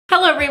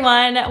Hello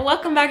everyone,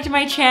 welcome back to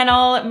my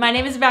channel. My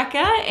name is Becca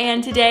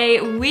and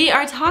today we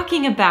are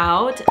talking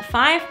about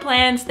 5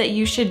 plants that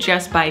you should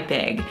just buy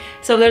big.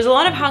 So there's a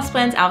lot of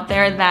houseplants out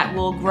there that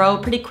will grow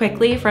pretty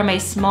quickly from a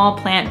small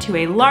plant to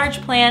a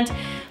large plant,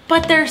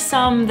 but there's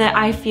some that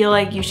I feel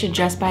like you should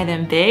just buy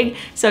them big.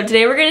 So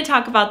today we're gonna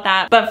talk about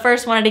that. But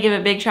first wanted to give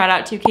a big shout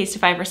out to Case2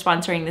 for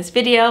sponsoring this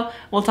video.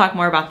 We'll talk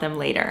more about them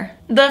later.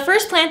 The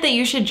first plant that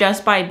you should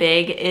just buy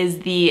big is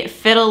the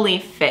fiddle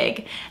leaf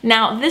fig.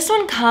 Now this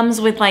one comes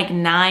with like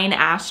 9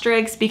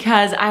 asterisks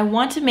because I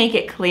want to make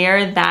it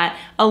clear that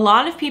a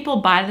lot of people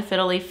buy the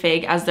fiddle leaf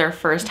fig as their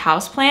first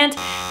houseplant,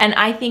 and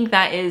I think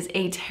that is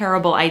a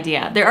terrible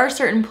idea. There are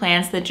certain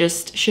plants that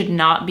just should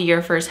not be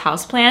your first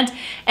houseplant,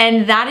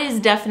 and that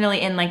is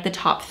definitely in like the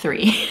top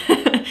 3.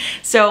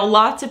 So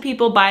lots of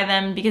people buy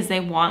them because they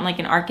want like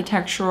an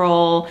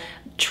architectural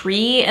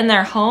tree in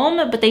their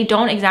home, but they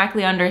don't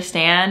exactly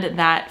understand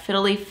that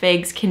fiddle leaf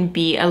figs can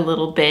be a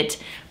little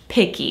bit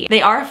picky.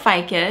 They are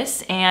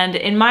ficus, and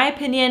in my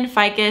opinion,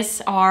 ficus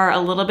are a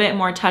little bit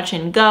more touch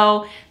and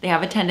go. They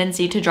have a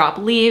tendency to drop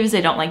leaves.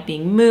 They don't like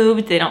being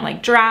moved. They don't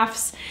like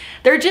drafts.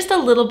 They're just a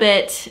little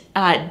bit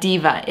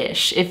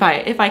diva-ish, if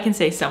I can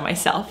say so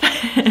myself.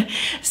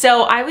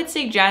 So I would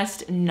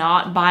suggest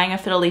not buying a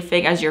fiddle leaf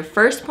fig as your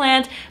first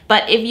plant,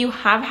 but if you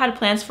have had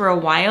plants for a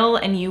while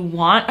and you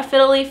want a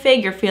fiddle leaf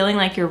fig, you're feeling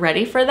like you're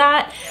ready for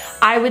that,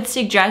 I would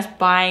suggest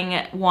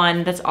buying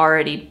one that's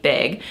already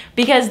big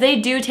because they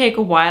do take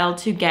a while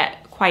to get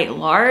quite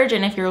large,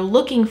 and if you're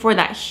looking for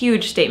that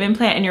huge statement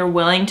plant and you're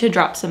willing to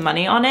drop some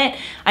money on it,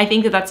 I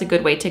think that that's a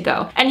good way to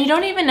go. And you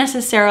don't even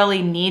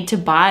necessarily need to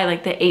buy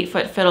like the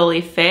 8-foot fiddle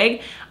leaf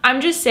fig.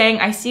 I'm just saying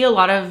I see a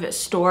lot of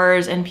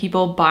stores and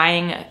people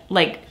buying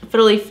like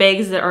fiddle leaf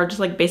figs that are just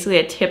like basically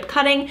a tip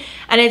cutting,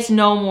 and it's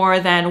no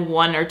more than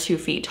 1 or 2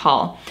 feet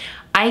tall.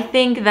 I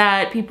think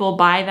that people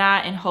buy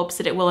that in hopes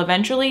that it will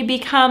eventually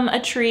become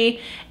a tree,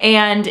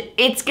 and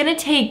it's gonna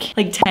take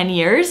like 10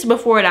 years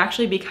before it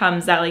actually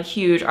becomes that like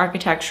huge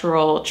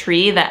architectural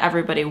tree that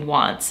everybody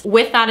wants.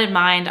 With that in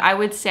mind, I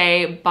would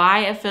say buy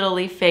a fiddle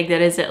leaf fig that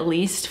is at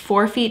least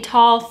 4 feet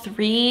tall,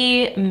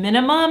 3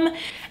 minimum,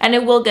 and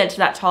it will get to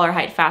that taller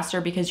height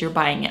faster because you're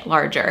buying it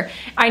larger.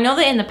 I know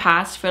that in the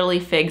past fiddle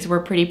leaf figs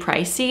were pretty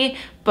pricey,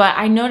 but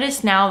I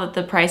noticed now that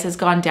the price has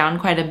gone down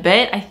quite a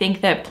bit. I think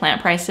that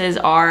plant prices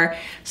are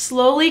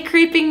slowly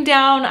creeping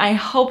down. I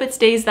hope it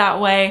stays that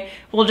way.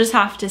 We'll just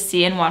have to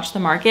see and watch the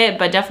market,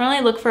 but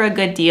definitely look for a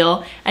good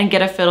deal and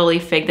get a fiddle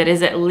leaf fig that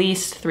is at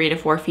least 3 to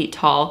 4 feet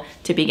tall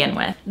to begin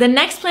with. The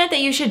next plant that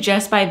you should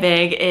just buy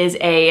big is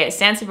a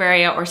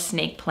Sansevieria or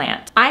snake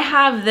plant. I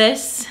have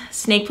this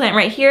snake plant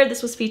right here.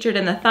 This was featured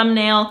in the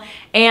thumbnail,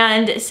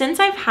 and since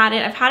I've had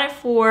it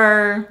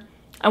for,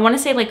 I wanna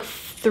say like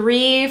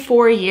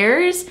 3-4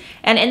 years,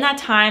 and in that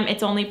time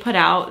it's only put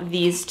out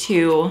these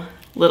 2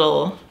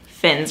 little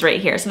fins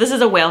right here. So this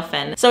is a whale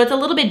fin. So it's a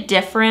little bit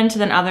different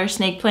than other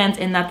snake plants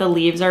in that the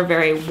leaves are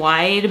very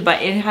wide,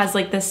 but it has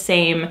like the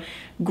same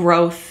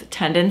growth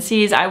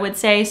tendencies, I would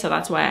say. So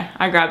that's why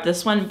I grabbed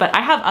this one. But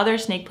I have other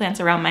snake plants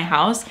around my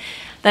house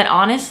that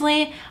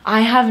honestly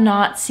I have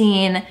not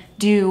seen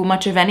do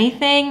much of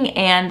anything,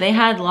 and they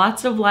had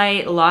lots of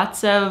light,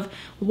 lots of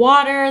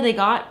water. They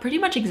got pretty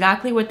much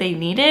exactly what they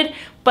needed,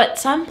 but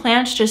some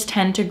plants just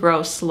tend to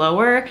grow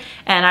slower,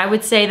 and I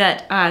would say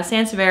that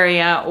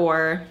Sansevieria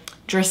or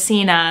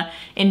Dracaena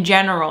in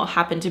general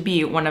happen to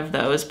be one of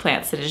those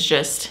plants that is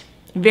just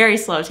very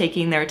slow,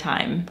 taking their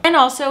time. And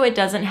also it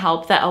doesn't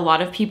help that a lot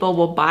of people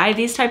will buy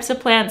these types of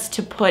plants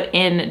to put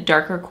in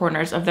darker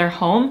corners of their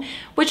home,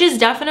 which is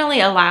definitely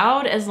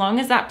allowed as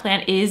long as that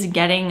plant is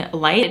getting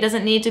light. It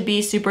doesn't need to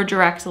be super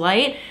direct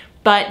light,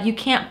 but you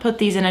can't put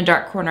these in a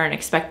dark corner and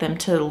expect them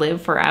to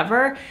live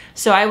forever.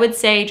 So I would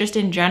say just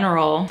in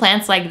general,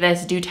 plants like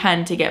this do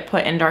tend to get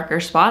put in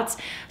darker spots,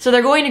 so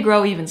they're going to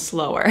grow even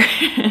slower.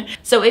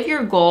 So if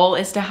your goal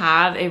is to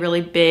have a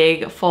really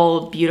big,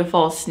 full,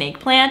 beautiful snake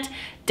plant,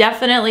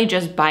 definitely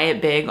just buy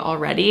it big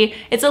already.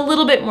 It's a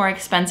little bit more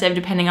expensive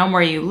depending on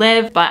where you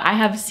live, but I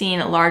have seen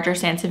larger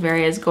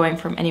Sansevierias going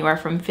from anywhere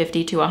from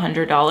 $50 to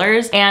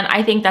 $100. And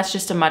I think that's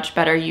just a much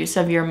better use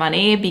of your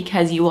money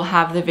because you will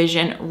have the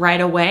vision right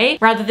away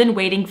rather than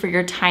waiting for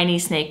your tiny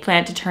snake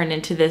plant to turn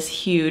into this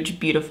huge,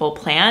 beautiful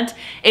plant.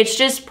 It's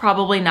just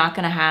probably not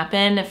gonna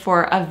happen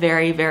for a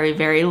very, very,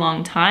 very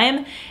long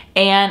time.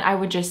 And I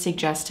would just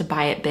suggest to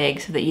buy it big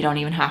so that you don't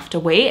even have to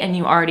wait and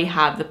you already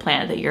have the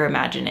plant that you're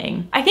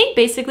imagining. I think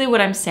basically what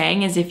I'm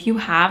saying is if you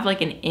have like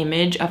an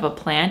image of a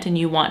plant and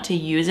you want to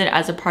use it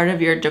as a part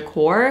of your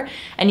decor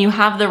and you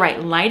have the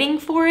right lighting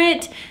for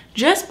it,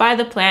 just buy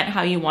the plant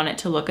how you want it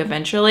to look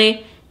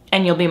eventually.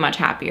 and you'll be much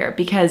happier.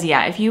 Because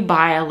yeah, if you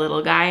buy a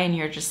little guy and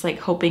you're just like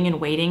hoping and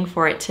waiting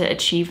for it to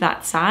achieve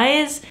that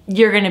size,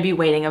 you're gonna be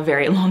waiting a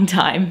very long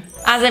time.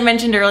 As I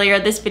mentioned earlier,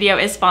 this video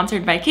is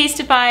sponsored by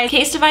Casetify.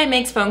 Casetify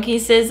makes phone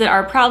cases that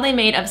are proudly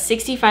made of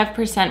 65%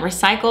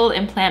 recycled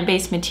and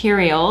plant-based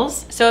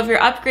materials. So if you're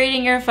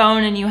upgrading your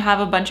phone and you have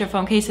a bunch of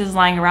phone cases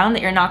lying around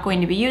that you're not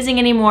going to be using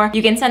anymore,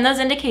 you can send those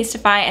into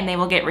Casetify and they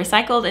will get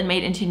recycled and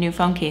made into new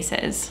phone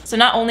cases. So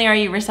not only are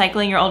you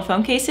recycling your old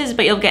phone cases,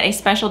 but you'll get a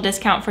special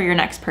discount for your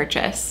next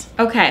purchase.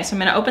 Okay, so I'm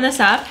gonna open this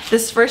up.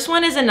 This first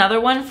one is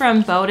another one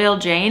from Bodil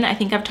Jane. I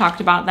think I've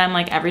talked about them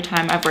like every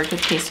time I've worked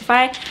with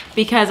Casetify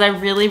because I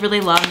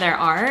really love their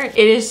art.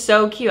 It is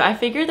so cute. I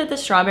figured that the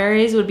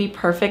strawberries would be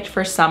perfect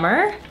for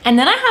summer. And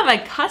then I have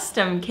a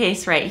custom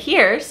case right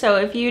here. So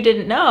if you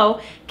didn't know,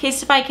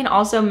 Casetify can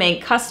also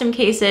make custom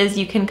cases.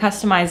 You can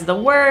customize the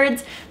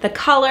words, the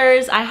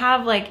colors. I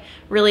have like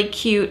really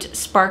cute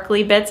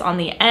sparkly bits on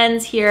the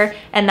ends here,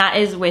 and that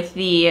is with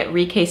the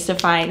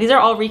Recasetify. These are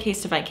all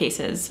Recasetify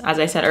cases, as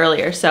I said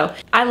earlier. So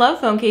I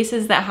love phone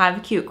cases that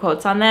have cute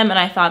quotes on them, and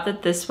I thought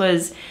that this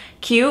was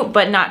cute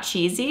but not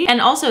cheesy.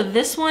 And also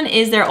this one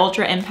is their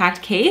Ultra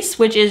Impact case,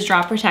 which is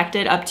drop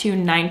protected up to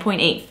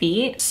 9.8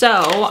 feet.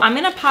 So I'm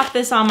gonna pop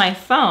this on my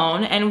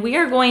phone and we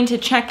are going to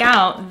check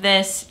out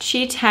this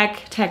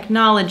Chi-Tech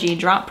technology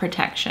drop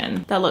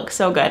protection. That looks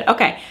so good.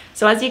 Okay,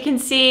 so as you can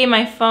see,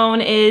 my phone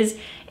is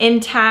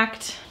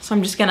intact. So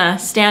I'm just gonna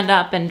stand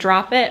up and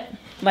drop it,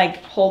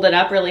 like hold it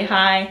up really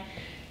high.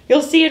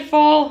 You'll see it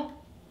fall.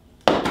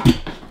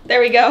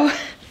 There we go.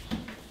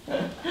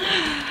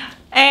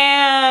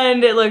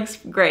 And it looks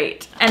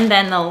great. And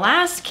then the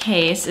last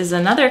case is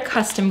another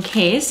custom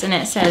case and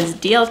it says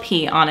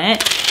DLP on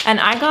it. And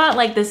I got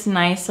like this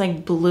nice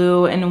like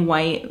blue and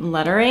white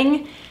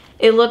lettering.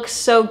 It looks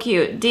so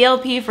cute.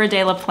 DLP for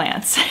De La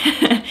Plants.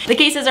 The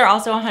cases are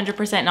also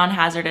 100%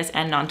 non-hazardous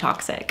and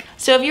non-toxic.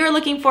 So if you're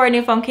looking for a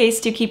new phone case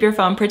to keep your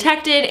phone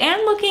protected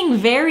and looking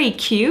very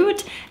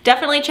cute,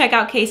 definitely check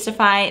out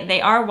Casetify. They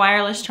are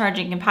wireless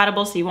charging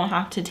compatible, so you won't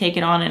have to take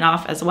it on and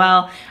off as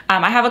well.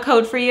 I have a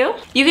code for you.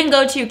 You can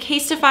go to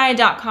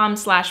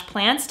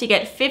casetify.com/plants to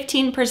get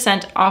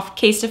 15% off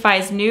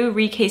Casetify's new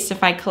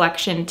Recasetify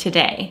collection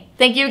today.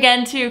 Thank you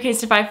again to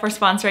Casetify for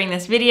sponsoring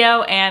this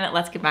video, and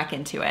let's get back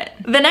into it.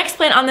 The next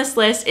plant on this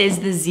list is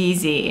the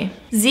ZZ.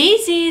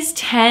 ZZs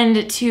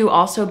tend to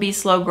also be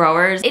slow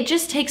growers. It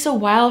just takes a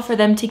while for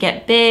them to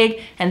get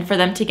big and for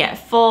them to get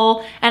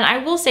full. And I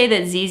will say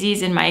that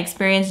ZZs, in my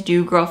experience,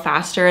 do grow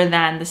faster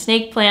than the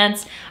snake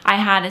plants. I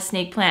had a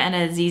snake plant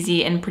and a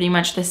ZZ in pretty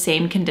much the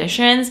same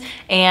conditions,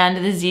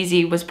 and the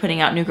ZZ was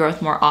putting out new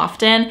growth more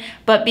often.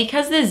 But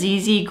because the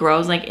ZZ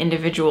grows like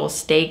individual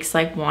stakes,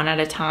 like one at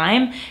a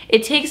time,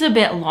 it takes a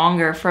bit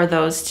longer for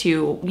those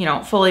to, you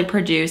know, fully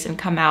produce and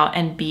come out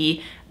and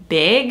be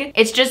big.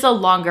 It's just a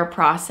longer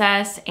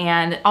process,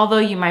 and although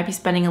you might be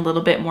spending a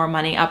little bit more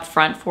money up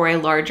front for a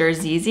larger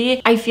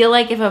ZZ, I feel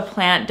like if a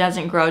plant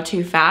doesn't grow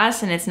too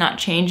fast and it's not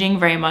changing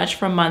very much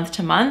from month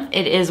to month,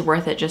 it is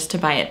worth it just to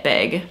buy it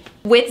big.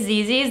 With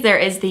ZZs, there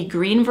is the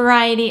green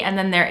variety and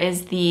then there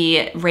is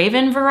the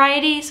Raven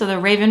variety. So the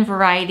Raven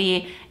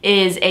variety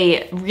is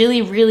a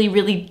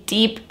really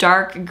deep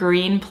dark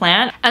green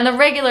plant, and the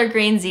regular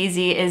green ZZ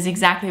is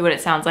exactly what it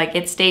sounds like.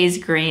 It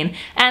stays green,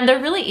 and they're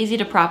really easy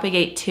to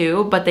propagate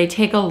too, but they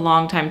take a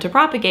long time to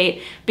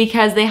propagate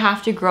because they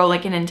have to grow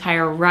like an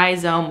entire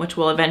rhizome, which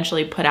will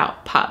eventually put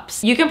out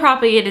pups. You can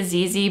propagate a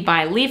ZZ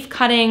by leaf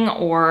cutting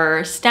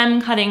or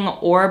stem cutting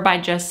or by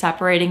just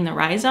separating the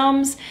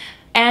rhizomes.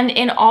 And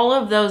in all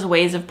of those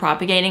ways of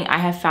propagating, I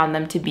have found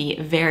them to be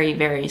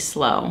very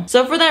slow.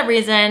 So for that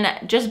reason,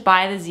 just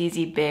buy the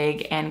ZZ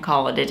big and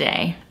call it a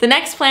day. The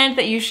next plant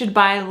that you should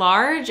buy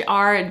large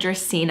are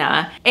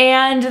Dracaena.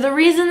 And the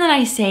reason that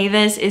I say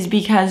this is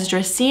because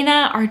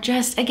Dracaena are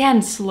just,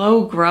 again,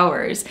 slow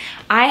growers.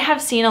 I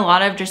have seen a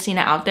lot of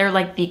Dracaena out there,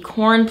 like the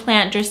corn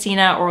plant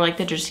Dracaena or like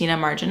the Dracaena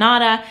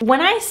marginata.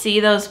 When I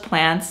see those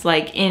plants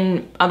like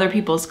in other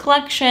people's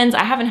collections,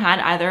 I haven't had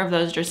either of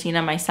those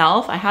Dracaena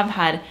myself. I have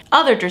had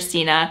other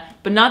Dracaena,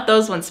 but not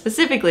those ones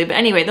specifically. But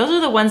anyway, those are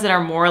the ones that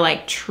are more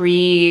like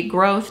tree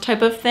growth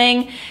type of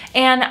thing.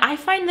 And I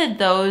find that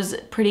those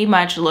pretty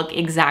much look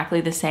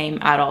exactly the same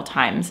at all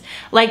times.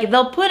 Like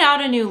they'll put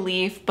out a new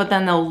leaf, but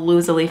then they'll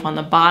lose a leaf on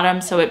the bottom.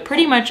 So it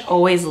pretty much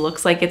always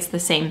looks like it's the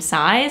same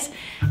size.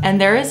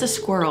 And there is a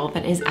squirrel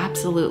that is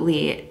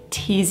absolutely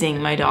teasing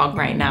my dog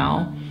right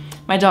now.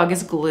 My dog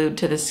is glued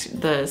to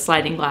the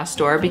sliding glass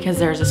door because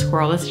there's a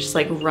squirrel that's just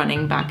like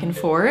running back and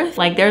forth.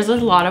 Like there's a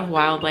lot of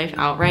wildlife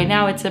out right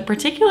now. It's a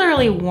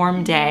particularly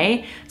warm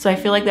day, so I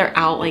feel like they're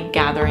out like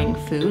gathering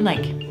food,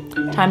 like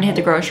time to hit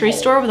the grocery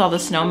store with all the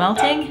snow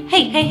melting.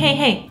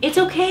 Hey, it's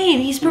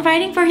okay. He's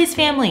providing for his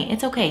family.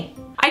 It's okay.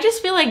 I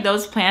just feel like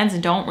those plants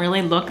don't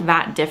really look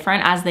that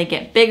different as they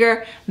get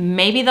bigger.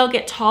 Maybe they'll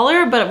get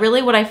taller, but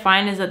really what I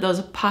find is that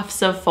those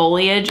puffs of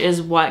foliage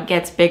is what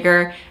gets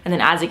bigger, and then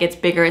as it gets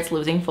bigger, it's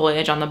losing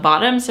foliage on the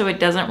bottom, so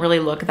it doesn't really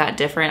look that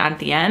different at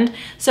the end.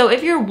 So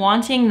if you're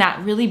wanting that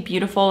really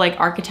beautiful like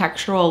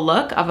architectural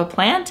look of a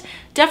plant,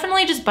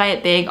 definitely just buy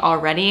it big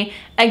already.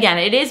 Again,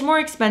 it is more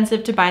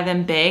expensive to buy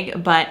them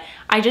big, but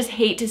I just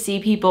hate to see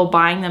people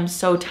buying them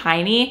so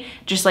tiny,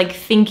 just like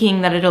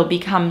thinking that it'll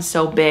become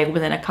so big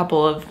within a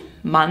couple of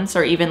months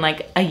or even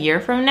like a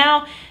year from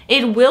now.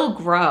 It will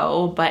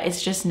grow, but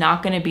it's just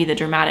not going to be the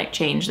dramatic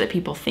change that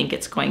people think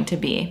it's going to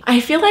be.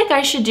 I feel like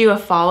I should do a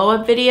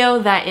follow-up video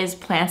that is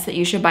plants that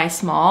you should buy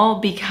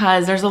small,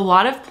 because there's a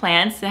lot of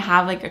plants that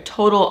have like a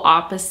total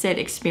opposite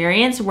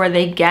experience where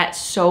they get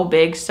so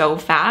big so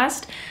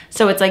fast.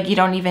 So it's like you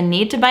don't even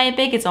need to buy it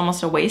big. It's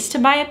almost a waste to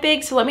buy it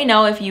big. So let me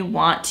know if you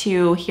want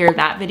to hear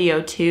that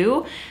video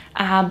too.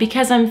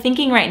 Because I'm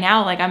thinking right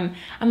now, like I'm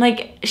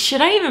like,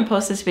 should I even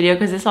post this video?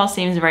 Because this all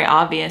seems very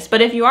obvious.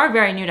 But if you are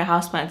very new to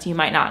houseplants, you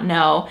might not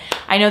know.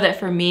 I know that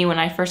for me, when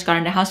I first got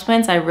into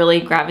houseplants, I really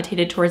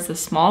gravitated towards the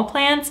small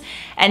plants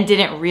and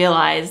didn't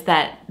realize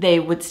that they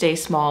would stay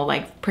small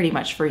like pretty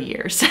much for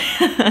years.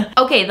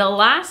 Okay, the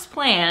last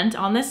plant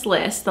on this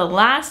list, the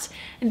last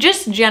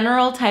just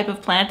general type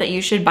of plant that you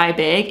should buy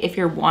big if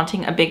you're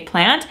wanting a big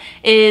plant,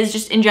 is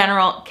just in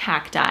general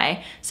cacti.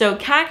 So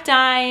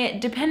cacti,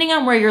 depending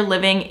on where you're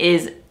living,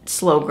 is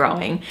slow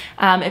growing.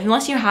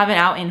 Unless you have it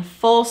out in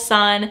full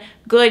sun,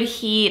 good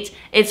heat,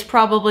 it's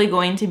probably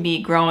going to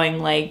be growing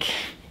like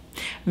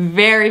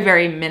very,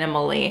 very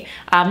minimally.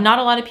 Not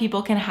a lot of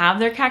people can have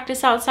their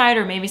cactus outside,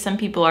 or maybe some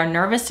people are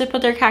nervous to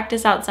put their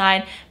cactus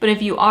outside. But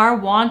if you are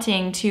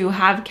wanting to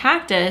have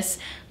cactus,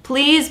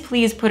 please,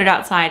 please put it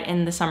outside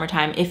in the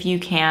summertime if you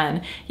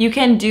can. You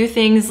can do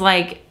things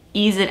like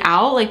ease it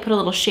out, like put a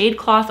little shade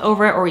cloth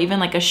over it, or even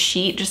like a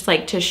sheet just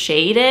like to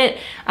shade it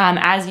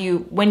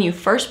when you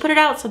first put it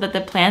out, so that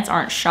the plants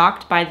aren't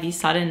shocked by the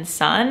sudden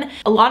sun.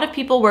 A lot of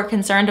people were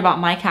concerned about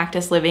my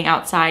cactus living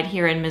outside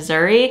here in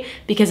Missouri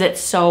because it's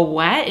so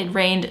wet. It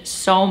rained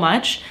so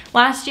much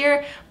last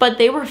year, but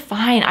they were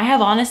fine. I have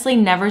honestly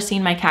never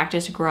seen my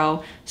cactus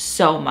grow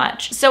so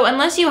much. So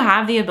unless you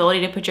have the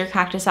ability to put your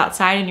cactus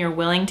outside and you're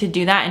willing to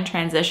do that and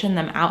transition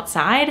them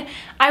outside,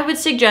 I would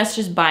suggest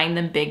just buying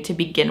them big to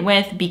begin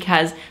with,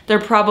 because they're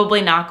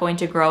probably not going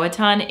to grow a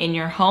ton in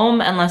your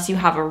home unless you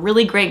have a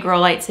really great grow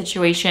light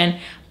situation,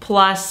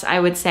 plus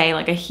I would say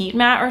like a heat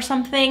mat or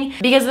something.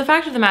 Because the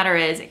fact of the matter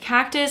is,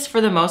 cactus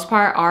for the most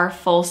part are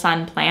full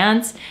sun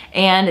plants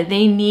and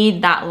they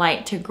need that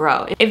light to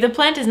grow. If the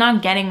plant is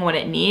not getting what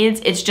it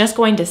needs, it's just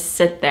going to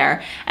sit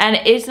there, and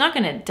it's not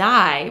going to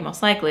die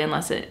most likely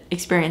unless it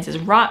experiences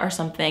rot or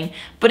something,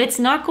 but it's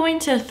not going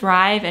to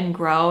thrive and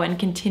grow and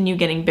continue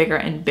getting bigger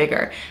and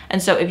bigger.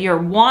 And so if you're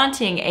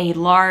wanting a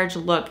large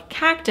look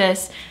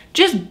cactus,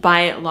 just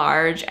buy it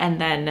large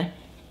and then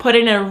put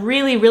it in a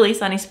really, really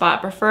sunny spot,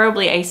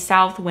 preferably a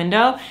south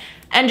window,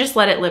 and just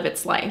let it live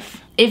its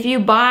life. If you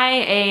buy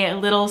a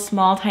little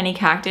small tiny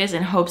cactus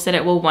in hopes that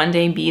it will one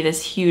day be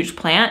this huge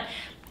plant,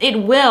 it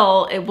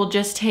will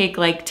just take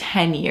like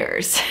 10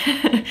 years.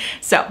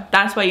 So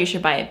that's why you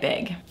should buy it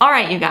big. All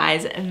right, you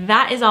guys,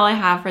 that is all I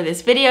have for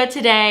this video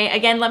today.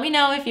 Again, let me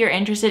know if you're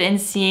interested in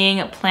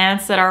seeing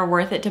plants that are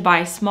worth it to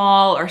buy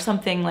small or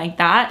something like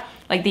that,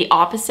 like the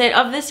opposite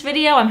of this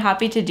video. I'm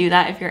happy to do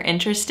that if you're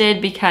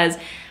interested, because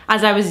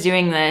as I was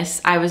doing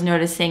this, I was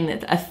noticing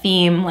that a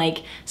theme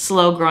like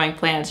slow growing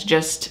plants,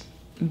 just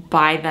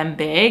buy them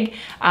big.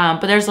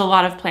 But there's a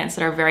lot of plants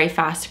that are very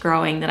fast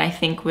growing that I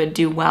think would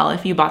do well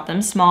if you bought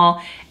them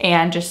small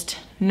and just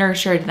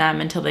nurtured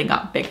them until they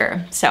got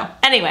bigger. So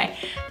anyway,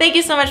 thank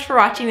you so much for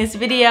watching this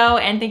video,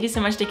 and thank you so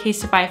much to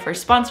Casetify for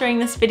sponsoring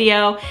this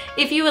video.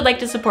 If you would like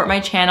to support my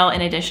channel in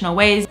additional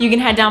ways, you can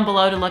head down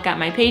below to look at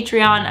my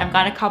Patreon. I've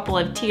got a couple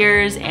of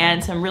tiers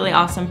and some really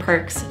awesome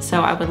perks,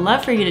 so I would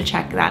love for you to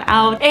check that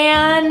out.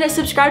 And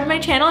subscribe to my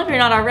channel if you're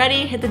not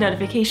already. Hit the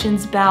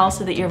notifications bell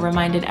so that you're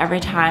reminded every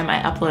time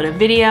I upload a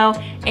video,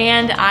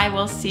 and I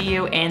will see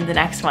you in the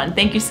next one.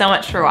 Thank you so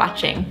much for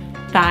watching.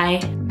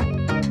 Bye.